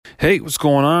Hey, what's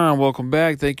going on? Welcome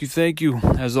back. Thank you,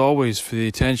 as always, for the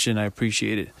attention. I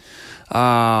appreciate it.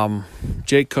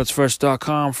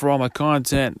 JakeCutsFresh.com for all my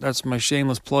content. That's my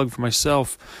shameless plug for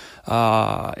myself.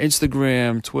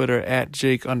 Instagram, Twitter, at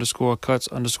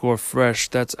Jake_Cuts_Fresh.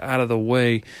 That's out of the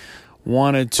way.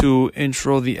 Wanted to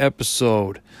intro the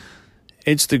episode.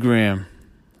 Instagram,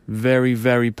 very,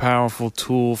 very powerful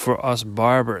tool for us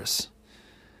barbers.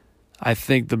 I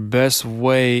think the best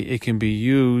way it can be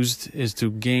used is to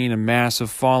gain a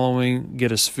massive following,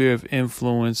 get a sphere of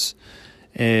influence,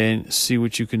 and see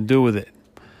what you can do with it.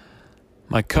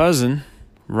 My cousin,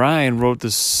 Ryan, wrote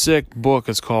this sick book.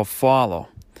 It's called Follow.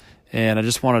 And I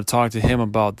just wanted to talk to him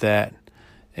about that.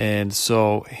 And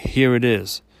so here it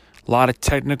is. A lot of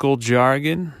technical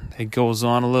jargon. It goes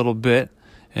on a little bit.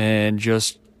 And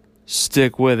just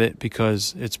stick with it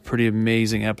because it's a pretty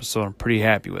amazing episode. I'm pretty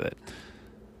happy with it.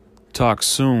 Talk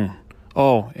soon.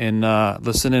 Oh, and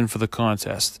listen in for the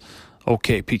contest.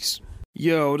 Okay, peace.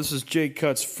 Yo, this is Jake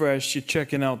Cuts Fresh. You're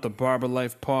checking out the Barber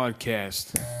Life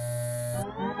Podcast.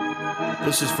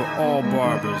 This is for all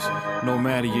barbers, no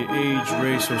matter your age,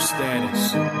 race, or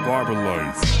status. Barber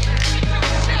Life.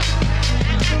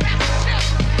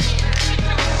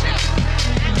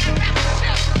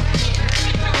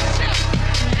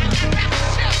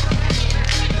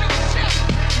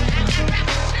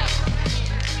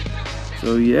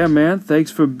 So yeah, man,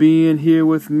 thanks for being here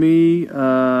with me.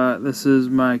 This is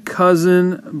my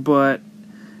cousin, but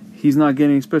he's not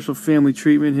getting special family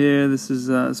treatment here. This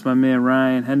is my man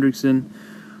Ryan Hendrickson,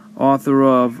 author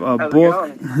of a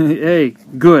book. Hey,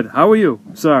 good. How are you?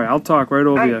 Sorry, I'll talk right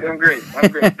over you. I'm great.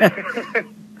 I'm great.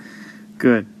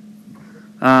 Good.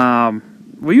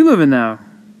 Where you living now?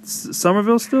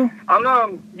 Somerville still? I'm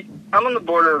on the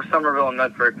border of Somerville and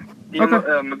Medford. You know,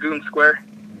 Magoon Square.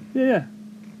 Yeah.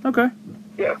 Okay.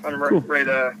 Yeah, I'm Cool. right in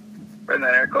that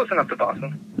area, close enough to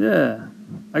Boston. Yeah,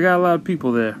 I got a lot of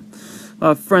people there. A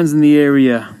lot of friends in the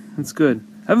area. That's good.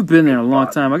 I haven't been there in a long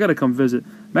time. I got to come visit.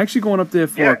 I'm actually going up there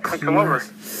for a class. Come over.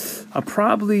 I'll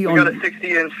probably... We got a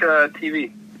 60-inch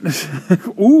TV.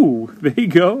 Ooh, there you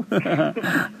go.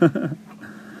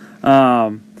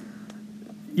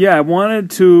 Yeah, I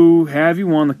wanted to have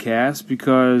you on the cast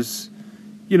because,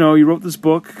 you know, you wrote this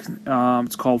book.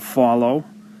 It's called Follow.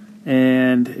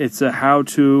 And it's a how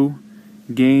to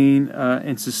gain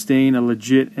and sustain a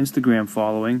legit Instagram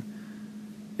following.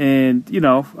 And, you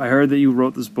know, I heard that you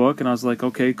wrote this book, and I was like,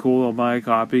 okay, cool, I'll buy a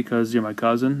copy because you're my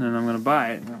cousin, and I'm going to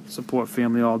buy it. Support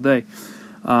family all day.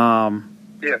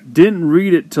 Didn't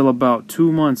read it till about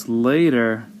 2 months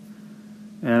later,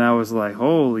 and I was like,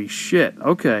 holy shit,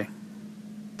 okay.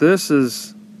 This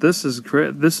is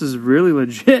great. This is really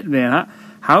legit, man.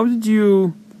 How did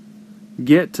you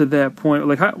get to that point?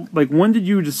 Like when did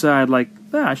you decide,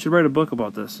 I should write a book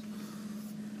about this?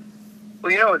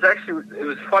 Well, you know, it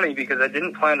was funny because I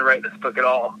didn't plan to write this book at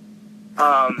all.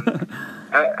 I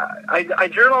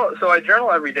journal, so I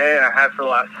journal every day, and I have for the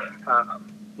last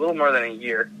little more than a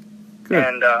year. Good.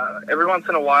 And every once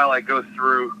in a while, I go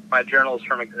through my journals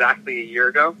from exactly a year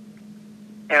ago.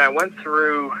 And I went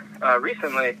through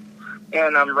recently,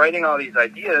 and I'm writing all these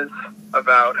ideas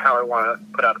about how I want to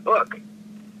put out a book.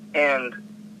 And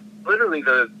literally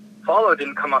the follow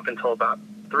didn't come up until about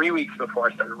 3 weeks before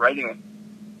I started writing it.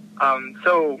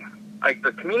 So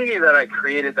the community that I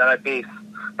created, that I based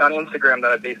on Instagram,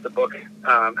 that I based the book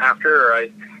after, or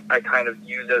I kind of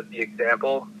use as the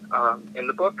example in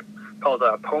the book, called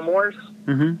Poem Wars,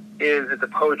 it's a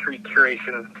poetry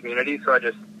curation community. So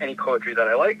any poetry that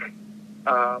I like,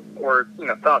 or, you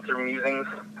know, thoughts or musings,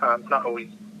 it's not always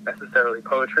necessarily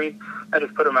poetry. I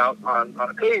just put them out on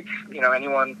a page. You know,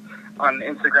 anyone on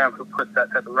Instagram who puts that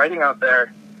type of writing out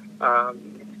there,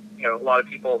 you know, a lot of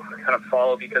people kind of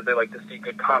follow because they like to see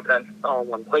good content all in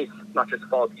one place, not just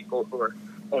follow people who are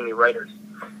only writers.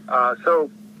 So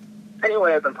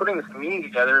anyway, I've been putting this community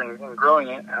together and growing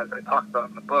it, as I talked about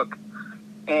in the book,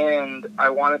 and I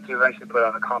wanted to eventually put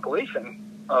out a compilation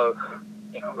of,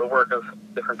 you know, the work of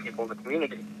different people in the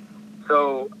community.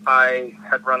 So I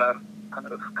had run a kind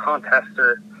of contest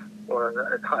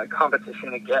or a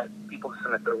competition to get people to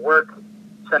submit their work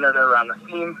centered around the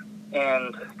theme,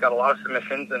 and got a lot of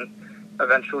submissions, and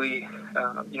eventually,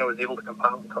 you know, was able to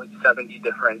compile into like 70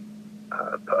 different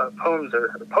poems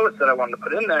or poets that I wanted to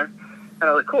put in there. And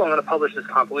I was like, cool, I'm going to publish this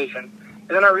compilation. And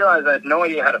then I realized I had no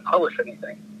idea how to publish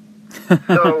anything.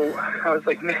 So I was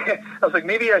like,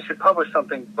 maybe I should publish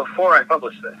something before I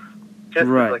publish this, just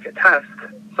as like a test,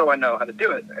 so I know how to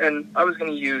do it. And I was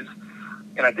going to use,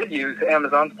 and I did use,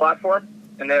 Amazon's platform,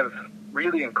 and they have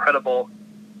really incredible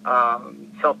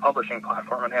self-publishing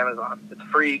platform on Amazon. It's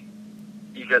free.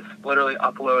 You just literally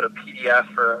upload a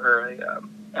PDF or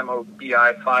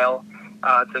MOBI file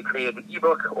to create an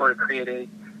ebook or to create an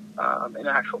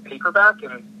actual paperback,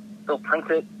 and they'll print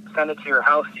it, send it to your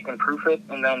house. You can proof it,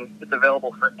 and then it's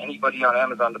available for anybody on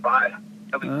Amazon to buy,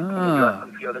 at least in the U.S.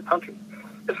 and a few other countries.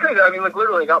 It's crazy. I mean, like,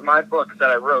 literally, I got my book that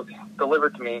I wrote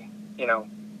delivered to me,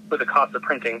 with the cost of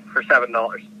printing for $7. I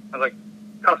was like,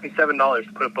 it cost me $7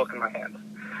 to put a book in my hands.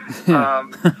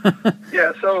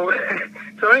 Yeah, so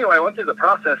anyway, I went through the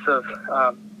process of,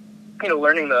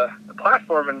 learning the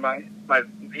platform, and my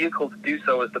vehicle to do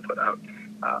so is to put out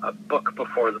a book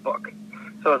before the book.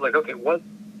 So I was like, okay, what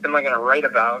am I going to write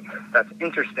about that's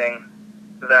interesting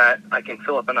that I can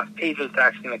fill up enough pages to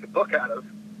actually make a book out of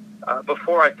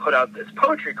before I put out this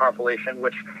poetry compilation,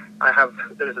 which I have,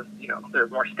 there's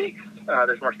more stakes.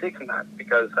 There's more stakes in that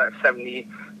because I have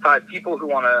 75 people who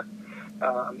want to,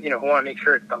 who want to make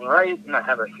sure it's done right, and I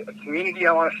have a community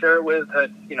I want to share it with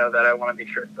that I want to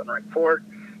make sure it's done right for.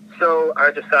 So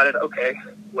I decided, okay,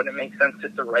 wouldn't it make sense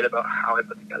just to write about how I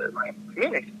put together my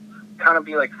community? Kind of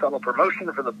be like subtle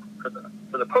promotion for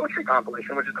the poetry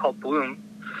compilation, which is called Bloom,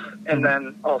 and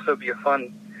then also be a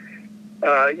fun,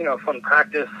 fun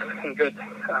practice and good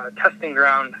testing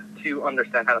ground to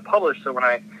understand how to publish. So when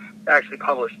I actually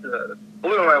published the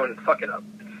Bloom, I wouldn't fuck it up.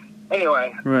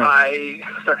 Anyway, right. I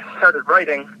started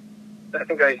writing. I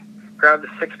think I grabbed a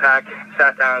 6-pack,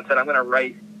 sat down, and said, I'm going to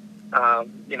write,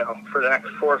 for the next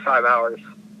 4 or 5 hours.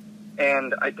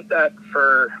 And I did that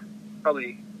for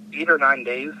probably 8 or 9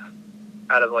 days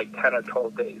out of like 10 or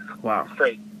 12 days. Wow.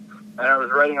 Straight. And I was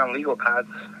writing on legal pads.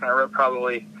 And I wrote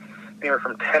probably anywhere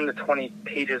from 10 to 20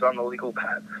 pages on the legal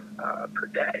pads per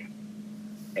day.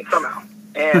 And somehow.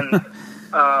 And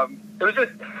it was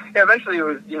just, eventually it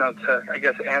was, to, I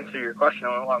guess, answer your question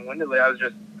long-windedly, I was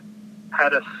just,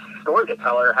 had a story to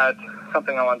tell or had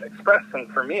something I wanted to express. And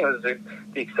for me, it was the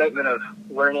excitement of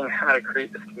learning how to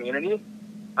create this community,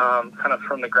 kind of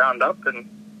from the ground up,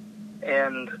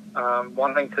 and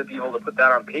wanting to be able to put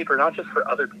that on paper, not just for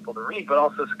other people to read, but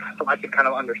also so I could kind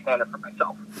of understand it for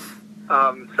myself.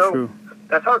 So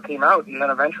that's how it came out. And then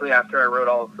eventually, after I wrote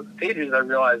all of the pages, I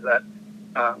realized that,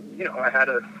 I had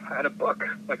a book,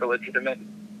 like a legitimate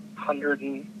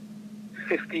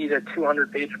 150 to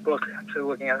 200 page book. I'm actually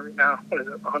looking at it right now. What is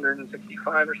it,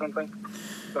 165 or something?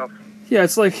 So. Yeah,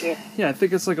 it's like, I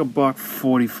think it's like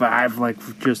 $145,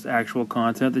 like just actual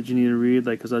content that you need to read.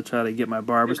 Like, because I try to get my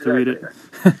barbers to read it.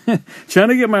 Trying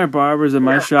to get my barbers in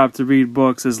my shop to read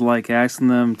books is like asking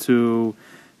them to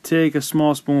take a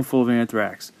small spoonful of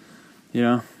anthrax.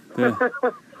 They're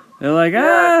like, like,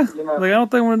 I don't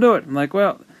think I want to do it. I'm like,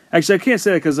 well, actually, I can't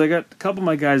say that because I got a couple of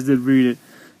my guys did read it.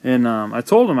 And I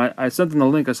told them, I sent them the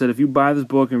link. I said, if you buy this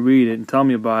book and read it and tell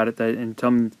me about it, and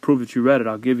tell me, prove that you read it,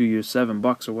 I'll give you your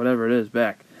 $7 or whatever it is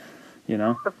back.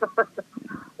 Well,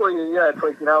 yeah, it's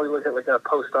like now we look at like a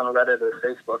post on Reddit or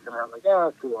Facebook, and I'm like,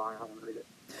 it's too long, I don't want to read it.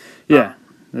 Yeah,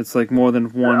 it's like more than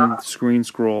one screen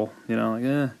scroll,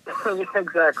 like,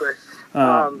 Exactly.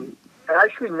 I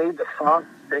actually made the font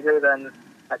bigger than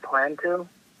I planned to.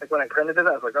 Like when I printed it,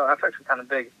 I was like, oh, that's actually kind of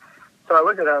big. So I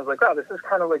looked at it and I was like, wow, this is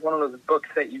kind of like one of those books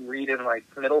that you read in like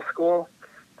middle school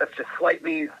that's just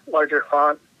slightly larger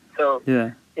font. So,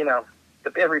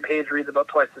 every page reads about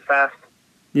twice as fast.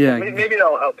 Yeah. Maybe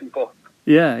that'll help people.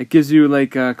 Yeah, it gives you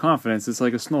like confidence. It's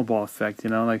like a snowball effect,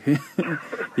 like you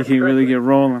can really get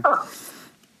rolling.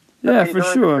 Yeah, for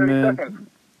sure, man.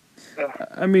 Yeah.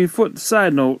 I mean,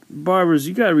 side note, barbers,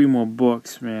 you gotta read more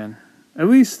books, man. At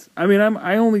least, I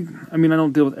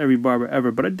don't deal with every barber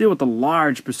ever, but I deal with a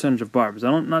large percentage of barbers.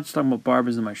 I'm not just talking about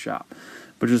barbers in my shop,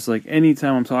 but just like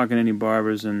anytime I'm talking to any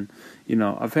barbers, and,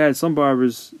 I've had some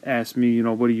barbers ask me,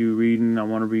 what are you reading? I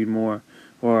want to read more,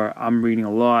 or I'm reading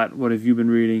a lot. What have you been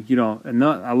reading? And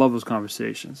I love those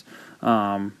conversations.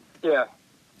 Yeah,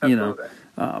 absolutely.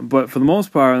 But for the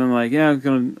most part, I'm like, I'm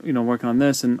going to, working on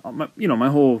this, and my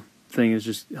whole thing is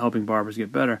just helping barbers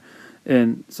get better.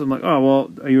 And so I'm like, oh,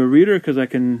 well, are you a reader? Because I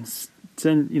can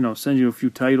send you a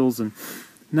few titles. And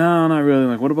no, not really.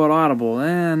 Like, what about Audible?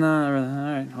 Not really.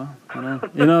 All right,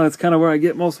 well, that's kind of where I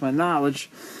get most of my knowledge.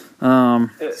 You're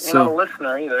not a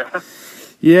listener either.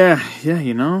 Yeah,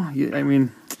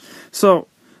 so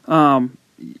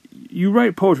you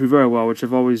write poetry very well, which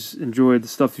I've always enjoyed the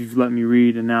stuff you've let me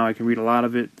read, and now I can read a lot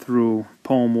of it through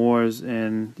Poem Wars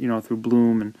and, through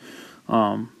Bloom. And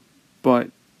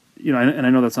but... and I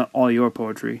know that's not all your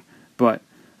poetry, but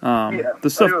the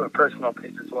stuff. I do have a personal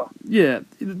page as well. Yeah,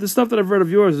 the stuff that I've read of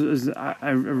yours is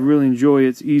I really enjoy.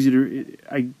 It's easy to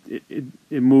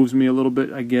it moves me a little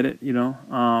bit. I get it,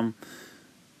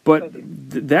 but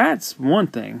that's one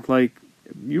thing. Like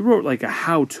you wrote like a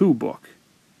how-to book,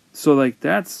 so like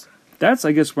that's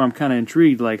I guess where I'm kind of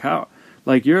intrigued. Like how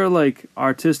like you're like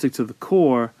artistic to the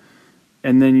core,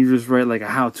 and then you just write like a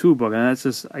how-to book, and that's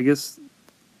just, I guess,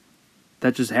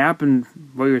 that just happened.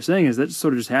 What you're saying is that just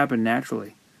sort of just happened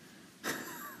naturally.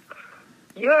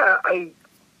 Yeah,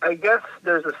 I guess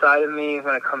there's a side of me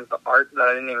when it comes to art that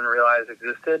I didn't even realize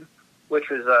existed,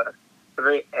 which is a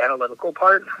very analytical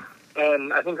part.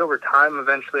 And I think over time,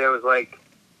 eventually, I was like,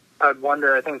 I'd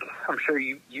wonder, I'm sure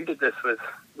you did this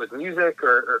with music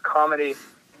or comedy.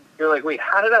 You're like, wait,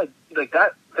 how did I, like,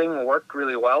 that thing worked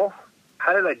really well.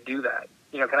 How did I do that?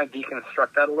 You know, can I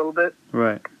deconstruct that a little bit?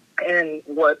 Right. And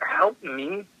what helped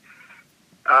me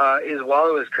is while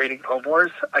I was creating Poem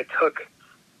Wars, I took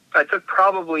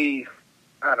probably,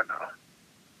 I don't know,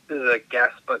 this is a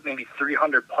guess, but maybe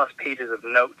 300 plus pages of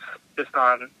notes just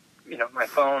on, you know, my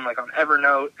phone, like on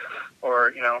Evernote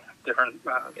or, you know, different,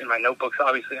 in my notebooks,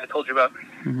 obviously, I told you about.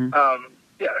 Mm-hmm.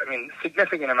 Yeah, I mean,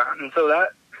 significant amount. And so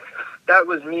that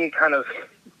was me kind of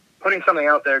putting something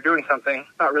out there, doing something,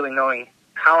 not really knowing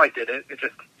how I did it. It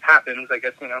just happens, I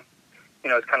guess, you know,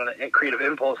 it's kind of the creative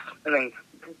impulse. And then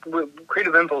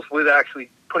creative impulse with actually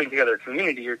putting together a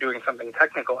community or doing something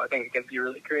technical, I think it can be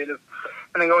really creative.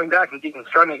 And then going back and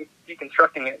deconstructing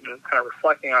it and kind of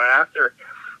reflecting on it after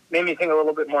made me think a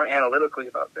little bit more analytically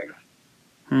about things.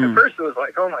 At first it was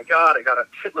like, oh my God, I got a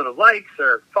shitload of likes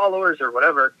or followers or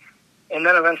whatever. And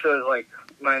then eventually it was like,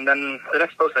 and then the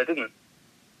next post I didn't.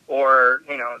 Or,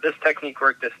 you know, this technique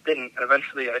worked, this didn't. And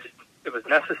eventually it was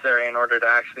necessary in order to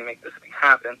actually make this thing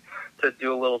happen to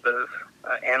do a little bit of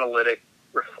analytic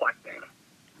reflecting.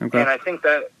 Okay. And I think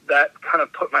that kind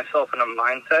of put myself in a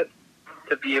mindset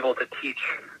to be able to teach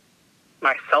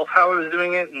myself how I was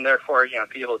doing it, and therefore, you know,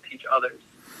 be able to teach others.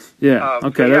 Yeah.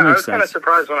 Okay. So that I makes was kind of sense.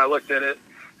 surprised when I looked at it.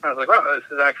 I was like, wow, this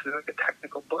is actually like a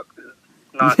technical book. This is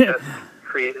not just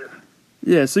creative.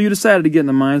 Yeah. So you decided to get in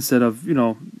the mindset of, you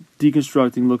know,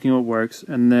 deconstructing, looking at what works,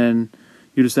 and then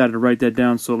you decided to write that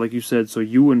down. So, like you said, so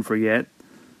you wouldn't forget,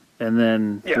 and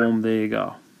then boom, there you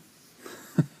go.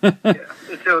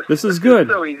 This is good.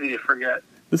 It's so easy to forget.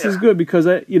 This is good because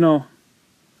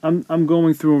I'm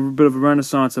going through a bit of a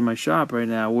renaissance in my shop right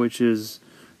now, which is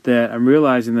that I'm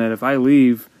realizing that if I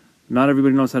leave, not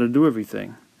everybody knows how to do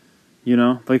everything. You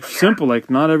know, like simple, like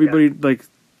not everybody like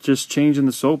just changing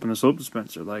the soap in the soap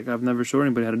dispenser. Like I've never showed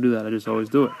anybody how to do that. I just always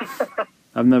do it.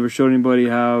 I've never showed anybody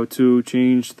how to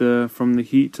change from the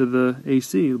heat to the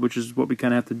AC, which is what we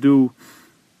kind of have to do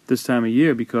this time of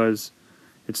year because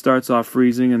it starts off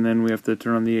freezing and then we have to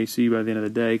turn on the AC by the end of the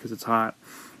day because it's hot.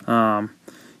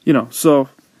 You know, so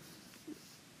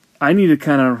I need to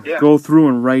kind of go through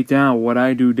and write down what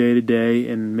I do day to day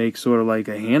and make sort of like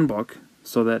a handbook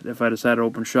so that if I decide to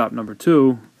open shop number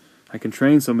 2, I can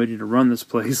train somebody to run this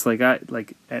place like at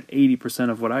 80%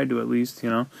 of what I do at least, you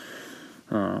know.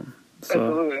 So,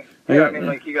 absolutely. Yeah, I mean,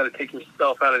 like, you got to take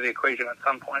yourself out of the equation at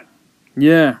some point.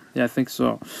 Yeah, I think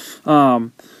so.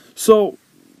 So,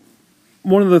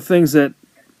 one of the things that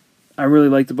I really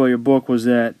liked about your book was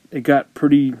that it got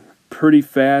pretty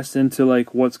fast into,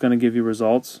 like, what's going to give you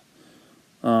results.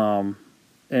 And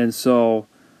so,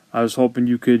 I was hoping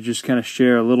you could just kind of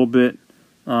share a little bit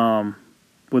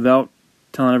without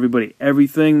telling everybody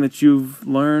everything that you've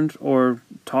learned or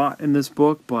taught in this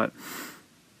book, but,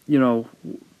 you know,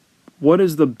 what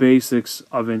is the basics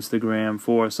of Instagram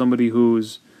for somebody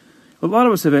who's... A lot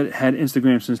of us have had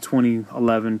Instagram since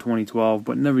 2011, 2012,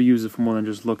 but never used it for more than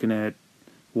just looking at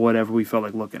whatever we felt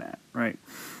like looking at, right?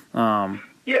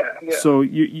 Yeah. So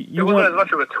it wasn't as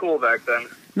much of a tool back then.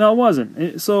 No, it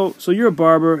wasn't. So you're a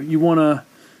barber. You wanna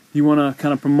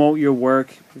kind of promote your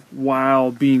work while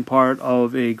being part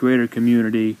of a greater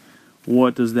community.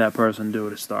 What does that person do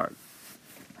to start?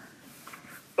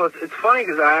 Well, it's funny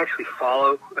because I actually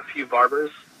follow a few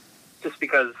barbers just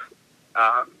because,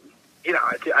 you know,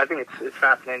 I think it's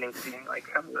fascinating seeing like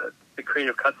kind of the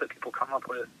creative cuts that people come up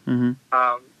with. Mm-hmm.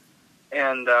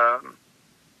 And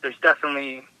there's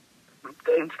definitely,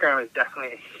 Instagram is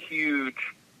definitely a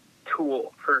huge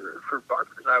tool for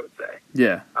barbers, I would say.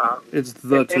 Yeah, it's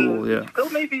the tool. Yeah, still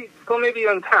maybe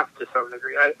untapped to some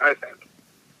degree. I think.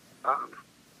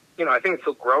 You know, I think it's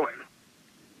still growing.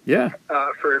 Yeah.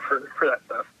 For that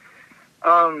stuff.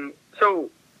 So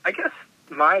I guess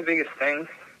my biggest thing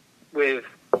with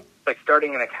like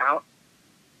starting an account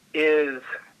is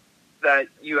that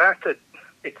you have to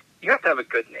have a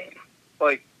good name.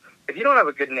 Like if you don't have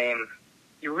a good name,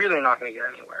 you're really not going to get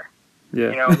anywhere. Yeah.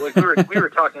 You know, like we were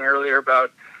talking earlier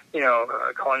about, you know,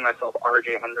 calling myself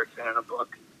R.J. Hendrickson in a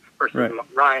book versus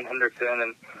Ryan Hendrickson,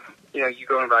 and you know, you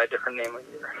going by a different name when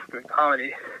you're doing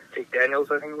comedy. Jake Daniels,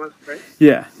 I think it was, right?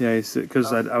 Yeah,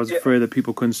 because I was afraid that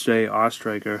people couldn't say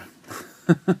Ostriker.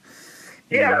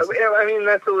 Yeah, I mean,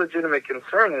 that's a legitimate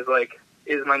concern, is like,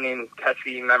 is my name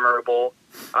catchy, memorable,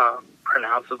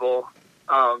 pronounceable?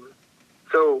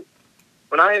 So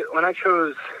when I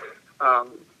chose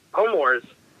Home Wars,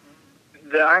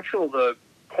 the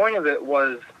point of it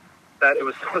was that it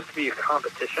was supposed to be a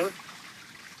competition.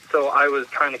 So I was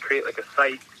trying to create like a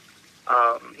site,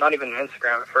 not even an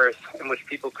Instagram at first, in which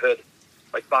people could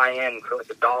like buy in for like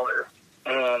 $1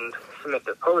 and submit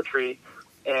their poetry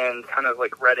and kind of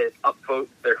like Reddit upvote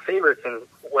their favorites, and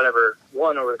whatever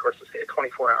won over the course of, say, a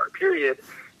 24-hour period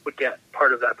would get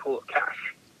part of that pool of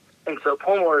cash. And so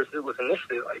Poem Wars, it was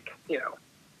initially like,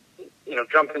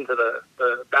 jump into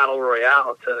the battle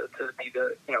royale to be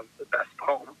the best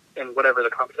poem in whatever the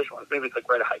competition was. Maybe it's like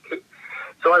write a haiku.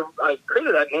 So I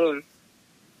created that name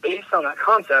based on that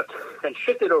concept and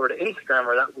shifted over to Instagram,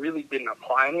 where that really didn't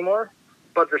apply anymore.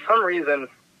 But for some reason,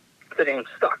 the name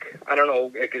stuck. I don't know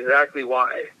exactly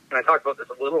why. And I talk about this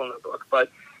a little in the book,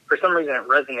 but for some reason it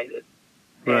resonated.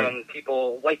 Right. And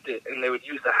people liked it, and they would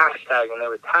use the hashtag, and they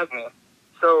would tag me.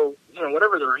 So,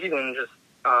 whatever the reason, just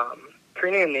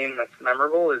creating a name that's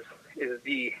memorable is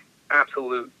the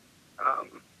absolute,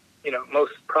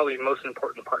 most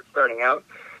important part starting out.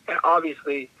 And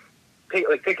obviously,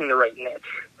 picking the right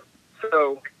niche.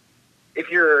 So, if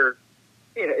you're,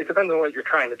 it depends on what you're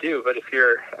trying to do, but if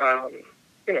you're,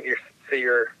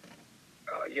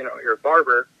 you're a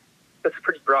barber, that's a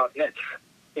pretty broad niche.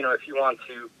 If you want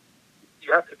to,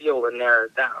 you have to be able to narrow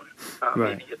it down.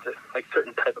 Right. Maybe it's like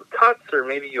certain type of cuts, or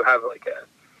maybe you have like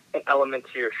an element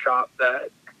to your shop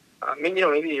that, maybe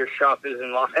your shop is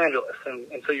in Los Angeles,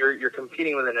 and so you're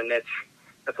competing within a niche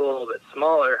that's a little bit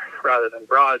smaller rather than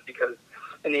broad, because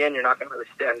in the end you're not going to really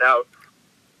stand out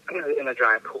in a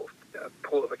giant pool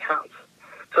of accounts.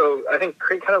 So I think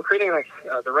creating like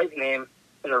the right name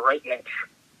and the right niche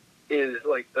is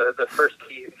like the first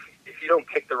key. If you don't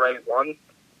pick the right one,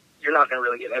 you're not going to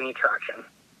really get any traction.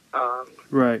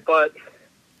 Right. But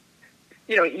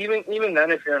even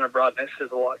then, if you're in a broad niche,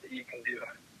 there's a lot that you can do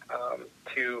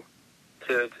to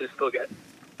still get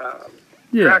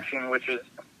traction, which is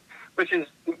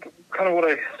kind of what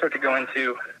I start to go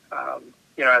into,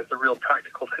 as the real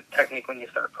practical technique when you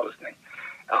start posting.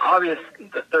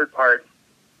 The third part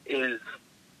is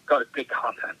got good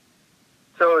content.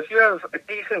 So if you have a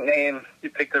decent name,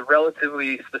 you pick a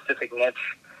relatively specific niche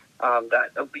that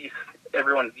at least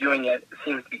everyone viewing it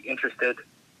seems to be interested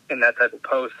in that type of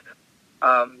post,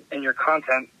 and your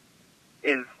content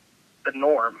is the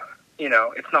norm.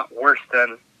 It's not worse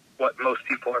than what most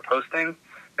people are posting.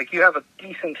 Like, you have a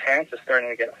decent chance of starting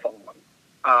to get a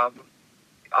following.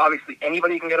 Obviously,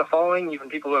 anybody can get a following. Even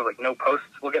people who have like no posts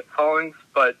will get followings,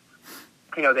 but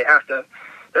there has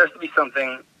to be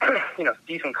something,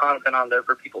 decent content on there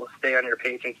for people to stay on your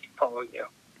page and keep following you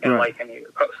and like any of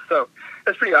your posts. So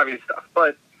that's pretty obvious stuff.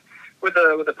 But with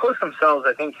the posts themselves,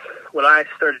 I think what I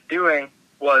started doing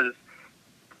was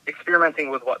experimenting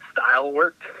with what style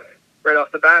worked right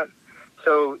off the bat.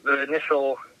 So the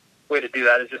initial way to do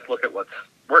that is just look at what's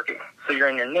working. So you're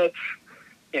in your niche.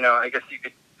 I guess you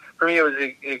could, for me, it was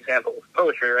an example of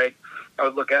poetry, right? I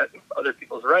would look at other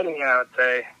people's writing, and I would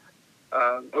say,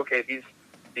 okay,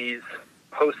 these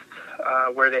posts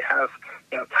where they have,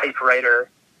 typewriter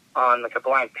on like a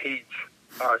blank page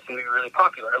seem to be really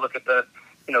popular. I look at the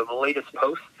latest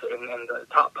posts and the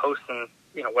top posts and,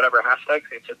 whatever hashtags,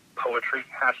 it's just poetry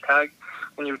hashtag,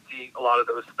 and you would see a lot of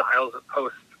those styles of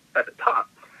posts at the top.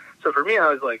 So for me, I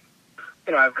was like,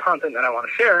 I have content that I want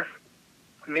to share.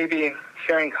 Maybe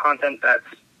sharing content that's,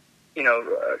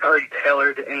 already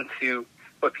tailored into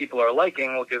what people are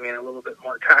liking will give me a little bit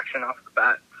more traction off the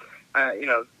bat.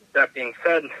 That being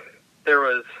said,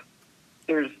 there's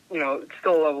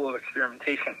still a level of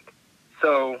experimentation.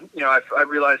 So, I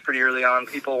realized pretty early on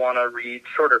people want to read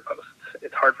shorter posts.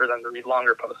 It's hard for them to read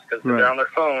longer posts because they're on their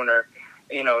phone, or,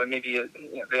 maybe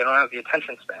they don't have the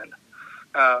attention span.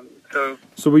 So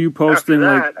were you posting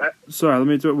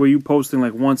were you posting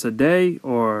like once a day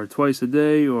or twice a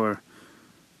day, or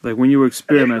like when you were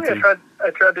experimenting? I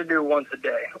tried to do once a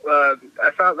day.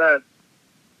 I found that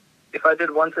if I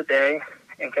did once a day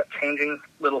and kept changing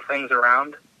little things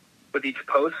around with each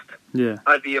post,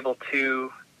 I'd be able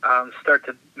to start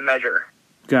to measure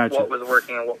what was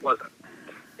working and what wasn't.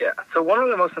 Yeah. So one of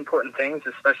the most important things,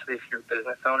 especially if you're a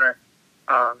business owner,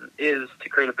 is to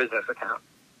create a business account.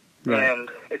 Right. And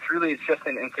it's just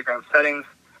in Instagram settings.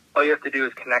 All you have to do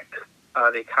is connect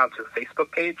the account to a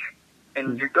Facebook page,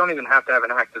 and you don't even have to have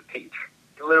an active page.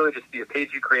 It literally just be a page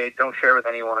you create, don't share with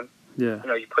anyone. Yeah.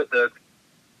 You put the,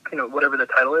 whatever the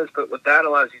title is, but what that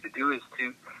allows you to do is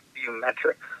to view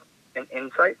metrics and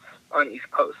insights on each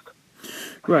post.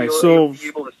 Right. So you'll be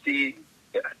able to see.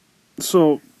 Yeah.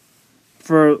 So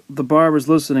for the barbers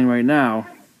listening right now,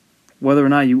 whether or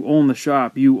not you own the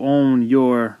shop, you own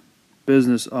your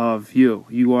business of you.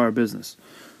 You are a business.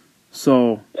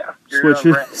 So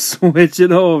switch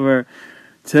it over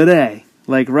today.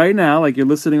 Like right now, like you're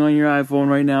listening on your iPhone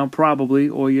right now, probably,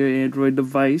 or your Android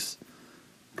device.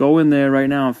 Go in there right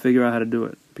now and figure out how to do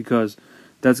it, because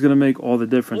that's going to make all the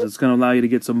difference. It's going to allow you to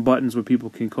get some buttons where people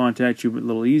can contact you a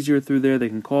little easier through there. They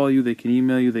can call you, they can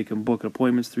email you, they can book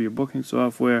appointments through your booking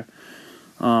software.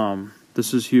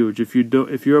 This is huge. If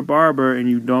you're a barber and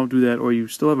you don't do that, or you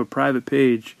still have a private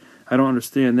page, I don't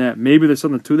understand that. Maybe there's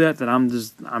something to that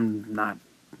I'm not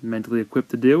mentally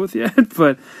equipped to deal with yet,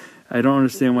 but I don't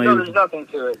understand why there's nothing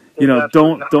to it.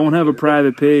 Don't have a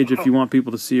private page if you want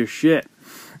people to see your shit.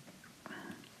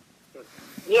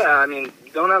 Yeah, I mean,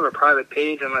 don't have a private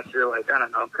page unless you're like, I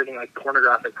don't know, creating like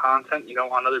pornographic content you don't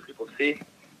want other people to see.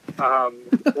 I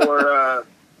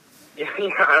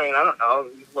don't know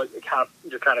what account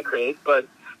you're trying to create, but,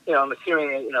 I'm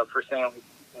assuming that, for saying,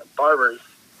 barbers,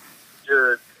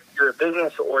 you're a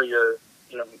business, or you're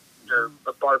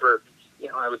a barber,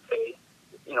 I would say,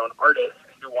 an artist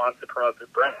who wants to promote their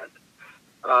brand.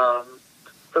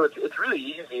 So it's really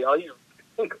easy. I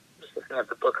think I'm just looking at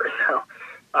the book right now.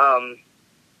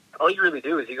 All you really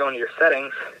do is you go into your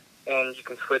settings and you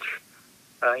can switch,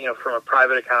 from a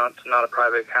private account to not a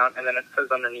private account, and then it says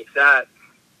underneath that,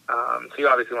 so you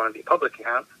obviously want to be a public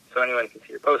account, so anyone can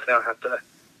see your post. They don't have to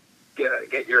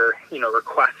get your,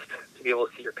 request to be able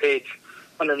to see your page.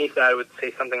 Underneath that, it would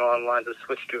say something along the lines of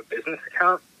switch to a business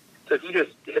account. So if you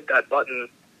just hit that button,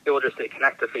 it will just say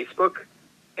connect to Facebook,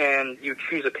 and you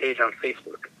choose a page on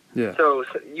Facebook. Yeah. So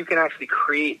you can actually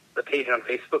create the page on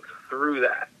Facebook through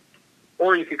that.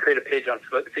 Or you could create a page on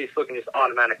Facebook and just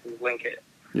automatically link it.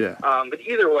 Yeah. But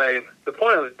either way, the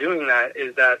point of doing that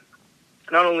is that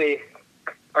not only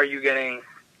are you getting,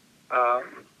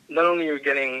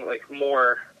 like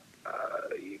more,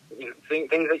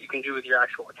 things that you can do with your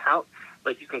actual account.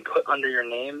 Like you can put under your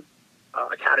name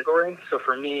a category. So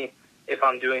for me, if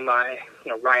I'm doing my,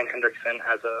 Ryan Hendrickson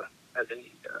as a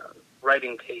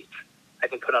writing page, I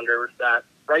can put under that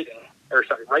writer,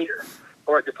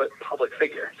 or I could put public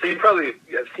figure. So you probably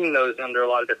have seen those under a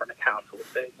lot of different accounts. Let's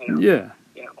say,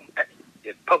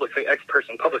 public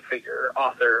ex-person, public figure,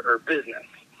 author, or business.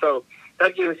 So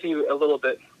that gives you a little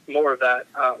bit more of that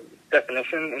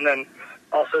definition. And then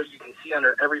also you can see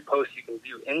under every post, you can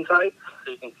view insights.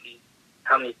 So you can see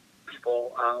how many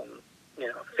people,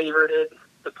 favorited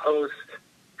the post,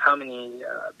 how many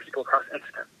people across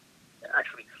Instagram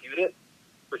actually viewed it,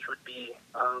 which would be,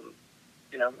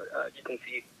 you can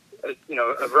see,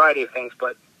 a variety of things,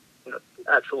 but,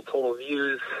 actual total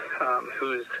views,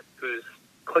 who's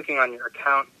clicking on your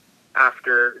account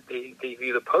after they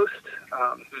view the post,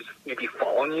 who's maybe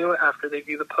following you after they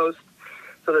view the post.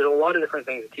 So there's a lot of different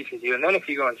things it teaches you. And then if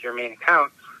you go into your main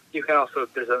account, you can also,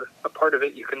 there's a part of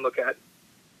it you can look at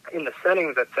in the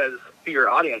settings that says who your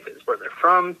audience is, where they're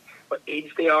from, what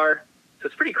age they are. So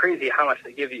it's pretty crazy how much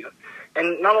they give you.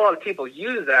 And not a lot of people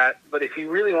use that, but if you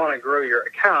really want to grow your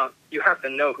account, you have to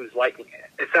know who's liking it.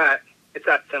 It's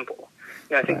that simple.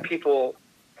 I think people,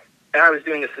 and I was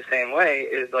doing this the same way,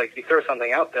 is like you throw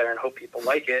something out there and hope people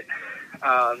like it.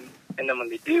 And then when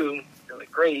they do, they're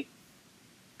like, great,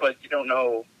 but you don't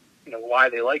know, why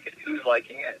they like it, who's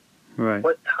liking it, right,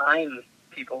 what time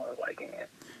people are liking it.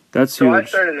 That's so huge.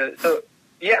 So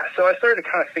I started to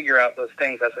kind of figure out those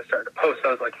things as I started to post. I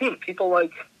was like, people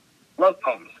like love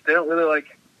poems. They don't really like,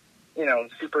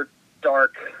 super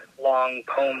dark, long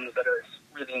poems that are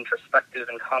really introspective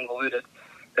and convoluted.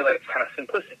 They like kind of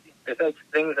simplicity. They like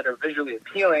things that are visually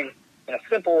appealing in a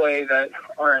simple way that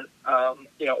aren't,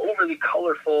 overly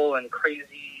colorful and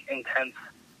crazy, intense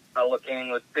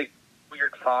looking with big,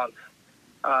 weird fonts.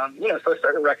 So I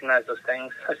started to recognize those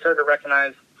things. I started to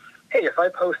recognize, hey, if I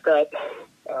post that,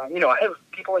 I have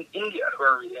people in India who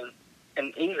are reading,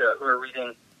 and Asia who are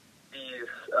reading these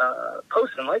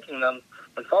posts and liking them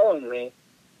and following me.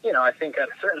 I think at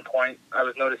a certain point I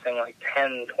was noticing like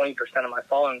 10, 20% of my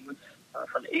following was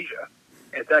from Asia.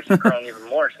 And it's actually grown even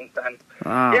more since then.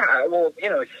 Wow. Yeah, well,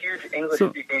 a huge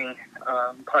English-speaking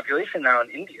population now in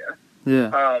India.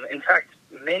 Yeah. In fact,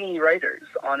 many writers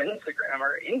on Instagram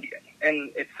are Indian,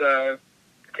 and it's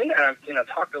I've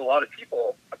talked to a lot of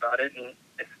people about it, and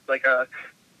it's like a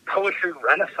poetry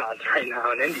renaissance right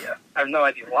now in India. I have no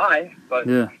idea why, but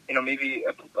maybe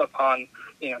upon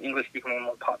English becoming a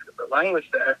more popular language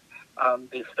there,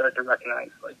 they start to recognize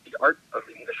like the art of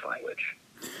the English language.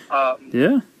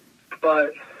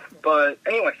 But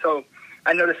anyway, so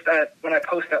I noticed that when I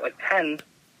post at like 10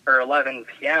 or 11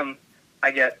 p.m.,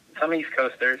 I get some East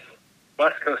Coasters,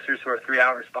 West Coasters who are 3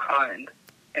 hours behind,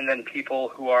 and then people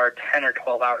who are 10 or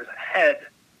 12 hours ahead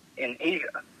in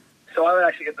Asia. So I would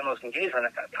actually get the most engagement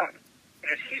at that time.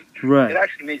 And it's huge. Right. It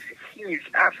actually makes a huge,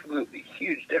 absolutely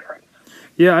huge difference.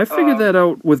 Yeah, I figured that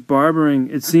out with barbering.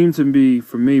 It seemed to be,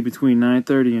 for me, between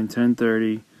 9:30 and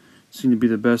 10:30 seemed to be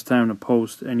the best time to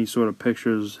post any sort of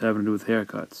pictures having to do with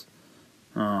haircuts.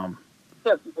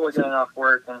 Yeah, people are getting off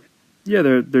work. And yeah,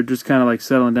 they're just kind of like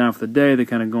settling down for the day. They're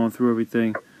kind of going through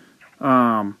everything.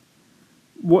 How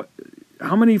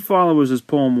many followers does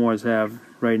Poem Wars have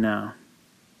right now?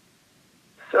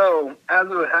 So, as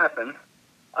it would happen,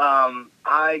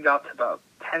 I got to about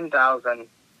 10,000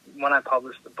 when I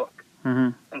published the book. Mm-hmm.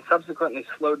 And subsequently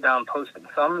slowed down posting.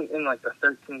 So I'm in like the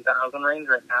 13,000 range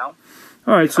right now.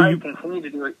 All right, if so I you continue to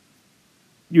do it.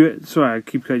 Sorry, I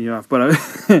keep cutting you off, but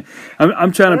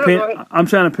I'm trying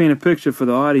to paint a picture for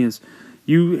the audience.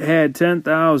 You had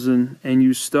 10,000 and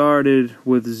you started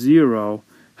with 0.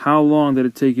 How long did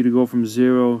it take you to go from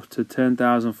 0 to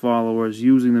 10,000 followers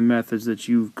using the methods that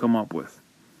you've come up with?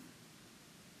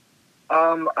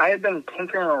 I had been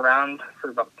tinkering around for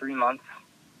about 3 months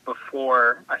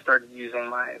before I started using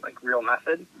my real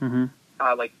method, mm-hmm.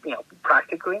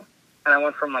 Practically. And I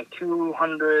went from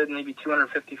 200, maybe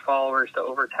 250 followers to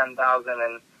over 10,000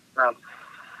 in around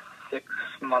 6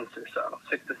 months or so,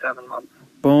 6 to 7 months.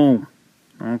 Boom.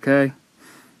 Okay.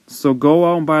 So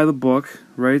go out and buy the book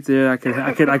right there. I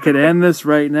could end this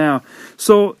right now.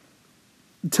 So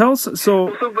tell us.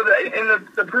 So but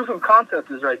the proof of concept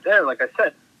is right there. Like I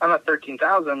said, I'm at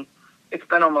 13,000. It's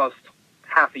been almost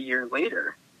half a year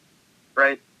later,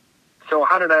 right? So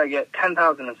how did I get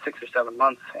 10,000 in 6 or 7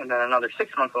 months, and then another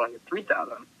 6 months I'll get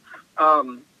 3,000?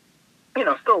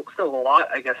 Still a lot,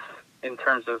 I guess, in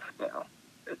terms of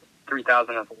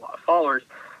 3,000 is a lot of followers.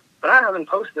 But I haven't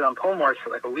posted on Poem Wars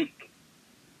for a week.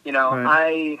 Right.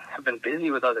 I have been busy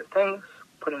with other things,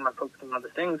 putting my focus on other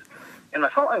things, and my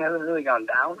following hasn't really gone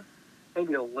down.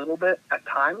 Maybe a little bit at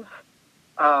times.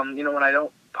 When I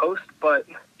don't post, but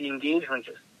the engagement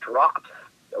just drops.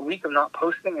 A week of not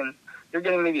posting, and you're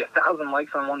getting maybe 1,000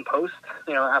 likes on one post,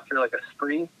 after a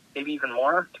spree, maybe even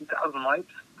more, 2,000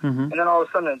 likes. Mm-hmm. And then all of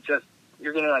a sudden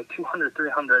you're getting 200,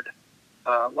 300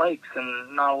 likes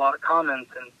and not a lot of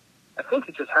comments. And I think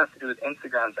it just has to do with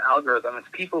Instagram's algorithm. It's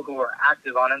people who are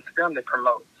active on Instagram, they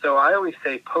promote. So I always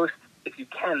say post if you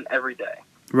can every day.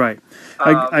 Right.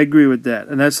 I agree with that.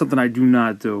 And that's something I do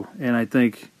not do. And I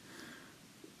think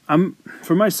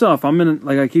for myself, I'm in,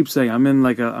 like I keep saying, I'm in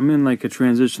a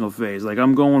transitional phase.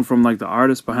 I'm going from the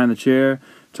artist behind the chair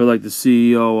to the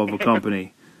CEO of a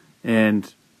company.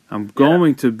 And I'm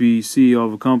going to be CEO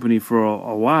of a company for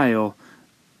a while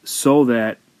so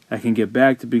that I can get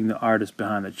back to being the artist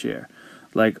behind the chair.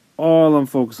 All I'm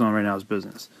focused on right now is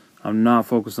business. I'm not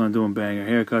focused on doing banger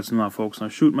haircuts. I'm not focused on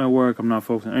shooting my work. I'm not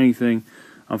focused on anything.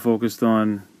 I'm focused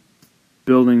on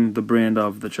building the brand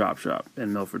of the Chop Shop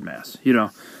in Milford, Mass.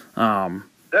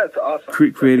 That's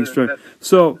awesome. Creating structure.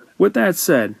 So, with that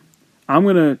said, I'm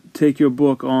going to take your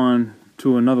book on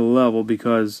to another level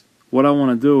because what I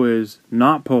want to do is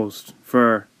not post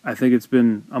for, I think it's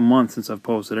been a month since I've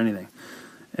posted anything.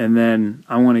 And then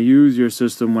I want to use your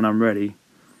system when I'm ready.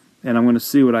 And I'm going to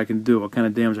see what I can do, what kind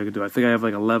of damage I can do. I think I have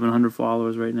 1,100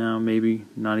 followers right now, maybe,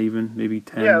 not even, maybe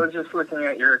 10. Yeah, I was just looking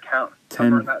at your account.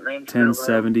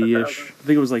 1070-ish. I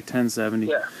think it was 1070.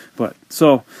 Yeah. But,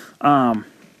 so,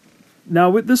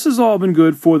 now this has all been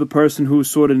good for the person who's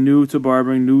sort of new to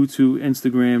barbering, new to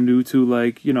Instagram, new to,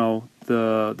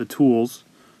 the tools,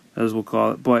 as we'll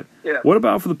call it. But what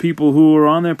about for the people who are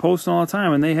on there posting all the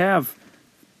time and they have,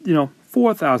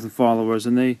 4,000 followers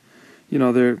and they...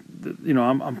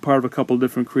 I'm part of a couple of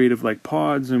different creative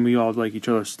pods, and we all like each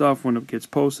other's stuff when it gets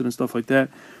posted and stuff like that.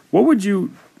 What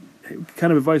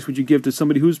kind of advice would you give to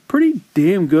somebody who's pretty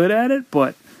damn good at it,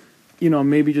 but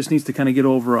maybe just needs to kind of get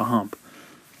over a hump?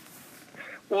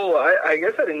 Well, I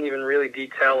guess I didn't even really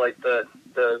detail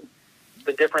the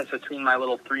difference between my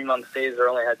little 3-month phase where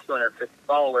I only had 250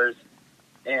 followers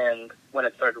and when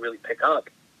it started to really pick up,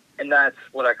 and that's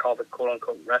what I call the quote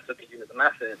unquote recipe or the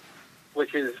method,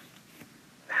 which is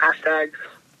hashtags,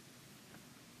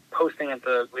 posting at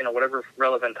the whatever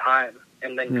relevant time,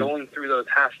 and then going through those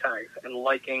hashtags and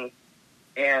liking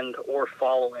and or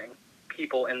following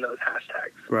people in those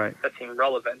hashtags that seem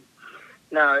relevant.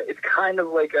 Now it's kind of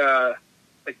like a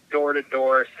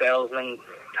door-to-door salesman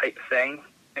type thing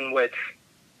in which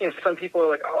some people are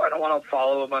like, oh, I don't want to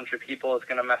follow a bunch of people, it's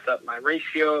going to mess up my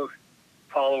ratio of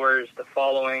followers to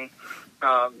following,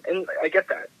 and I get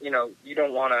that. You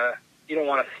don't want to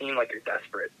seem like you're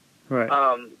desperate. Right.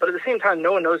 But at the same time,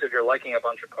 no one knows if you're liking a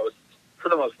bunch of posts for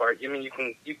the most part. You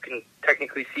can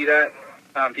technically see that.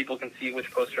 People can see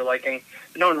which posts you're liking.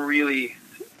 But no one really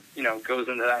goes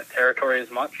into that territory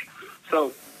as much.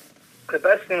 So the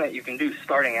best thing that you can do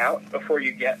starting out before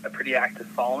you get a pretty active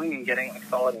following and getting like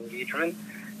solid engagement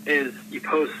is you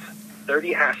post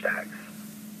 30 hashtags,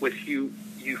 which you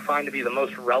find to be the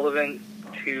most relevant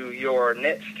to your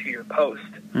niche, to your post.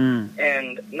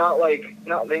 And not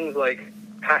things like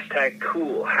hashtag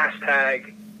cool,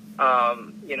 hashtag,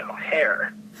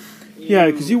 hair. Yeah,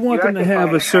 because you want them to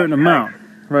have a certain amount,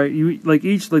 right? The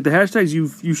hashtags,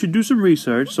 you should do some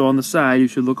research. So on the side, you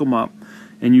should look them up,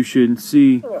 and you should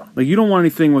see, you don't want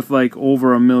anything with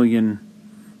over 1 million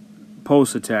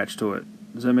posts attached to it.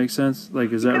 Does that make sense?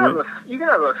 Is that right? You can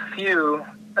have a few.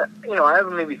 I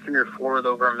have maybe 3 or 4 with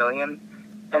over 1 million,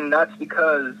 and that's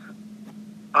because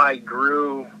I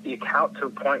grew the account to a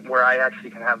point where I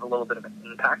actually can have a little bit of an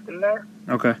impact in there.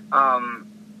 Okay.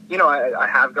 I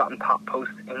have gotten top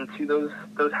posts into those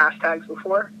hashtags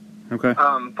before. Okay.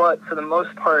 But for the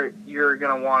most part, you're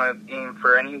going to want to aim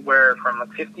for anywhere from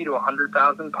 50 to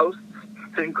 100,000 posts.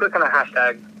 So you click on a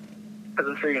hashtag, as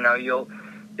I'm sure you know, you'll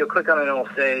click on it and it'll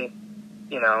say,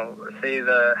 say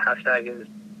the hashtag is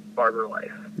barber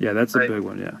life. Yeah, that's a big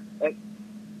one, yeah. And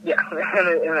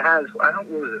it has, I don't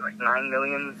know, what was it, 9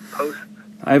 million posts?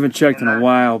 I haven't checked in a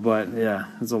while, but yeah,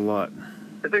 it's a lot.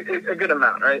 It's a good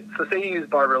amount, right? So say you use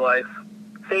Barber Life.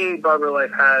 Say Barber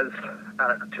Life has,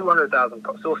 200,000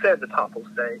 posts. So we'll say at the top, we'll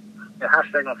say, the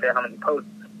hashtag will say how many posts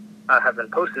have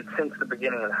been posted since the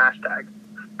beginning of the hashtag.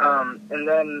 And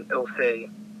then it'll say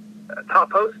top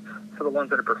posts, so the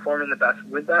ones that are performing the best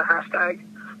with that hashtag,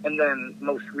 and then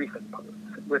most recent posts,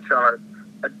 which are,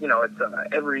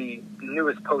 every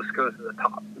newest post goes to the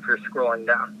top if you're scrolling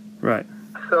down. Right.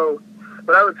 So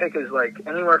what I would pick is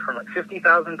anywhere from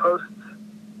 50,000 posts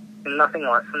and nothing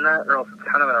less than that, or else it's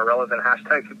kind of an irrelevant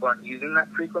hashtag. People aren't using that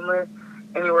frequently.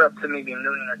 Anywhere up to maybe 1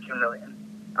 million or 2 million.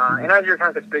 And as your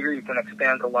account gets bigger, you can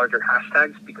expand to larger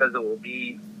hashtags because it will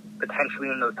be potentially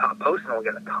in those top posts and will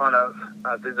get a ton of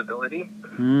visibility.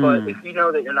 But if you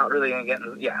know that you're not really going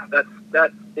to get,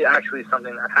 that's actually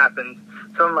something that happens.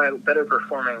 Some of my better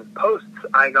performing posts,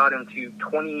 I got into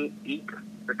 28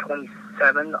 or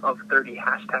 27 of 30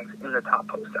 hashtags in the top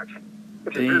post section,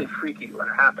 which is really freaky when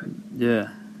it happens.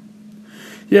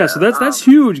 Yeah, so that's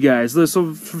huge, guys.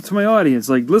 So to my audience,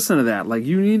 listen to that.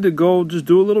 You need to go just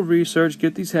do a little research,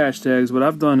 get these hashtags. What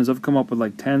I've done is I've come up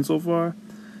with 10 so far,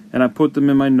 and I put them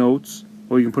in my notes,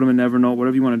 or you can put them in Evernote,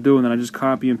 whatever you want to do, and then I just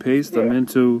copy and paste them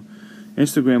into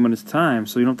Instagram when it's time,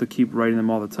 so you don't have to keep writing them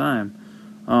all the time.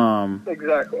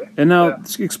 Exactly. And now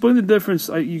explain the difference.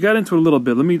 You got into it a little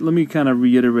bit. Let me kind of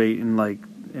reiterate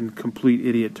in complete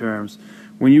idiot terms.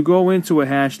 When you go into a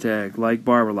hashtag like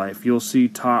Barber Life, you'll see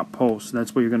top posts.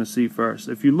 That's what you're going to see first.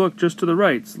 If you look just to the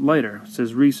right, it's lighter. It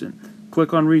says recent.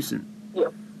 Click on recent. Yeah.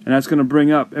 And that's going to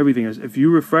bring up everything. If you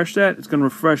refresh that, it's going to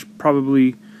refresh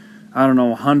probably,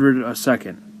 100 a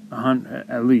second. 100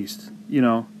 at least,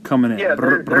 coming in. Yeah, it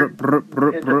depends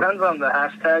on the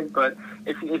hashtag, but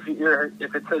if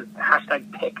it says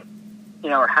hashtag pic,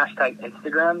 or hashtag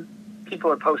Instagram,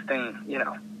 people are posting,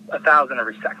 1,000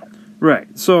 every second. Right,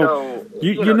 so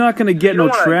you're not going to get no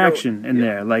traction in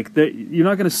there. You're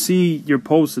not going to see your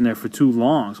posts in there for too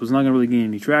long, so it's not going to really gain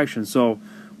any traction. So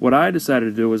what I decided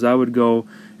to do is I would go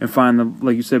and find them,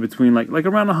 like you said, between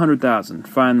around 100,000.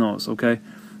 Find those, okay,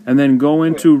 and then go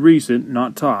into recent,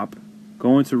 not top.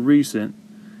 Go into recent,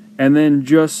 and then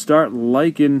just start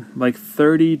liking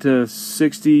 30 to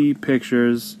 60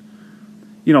 pictures.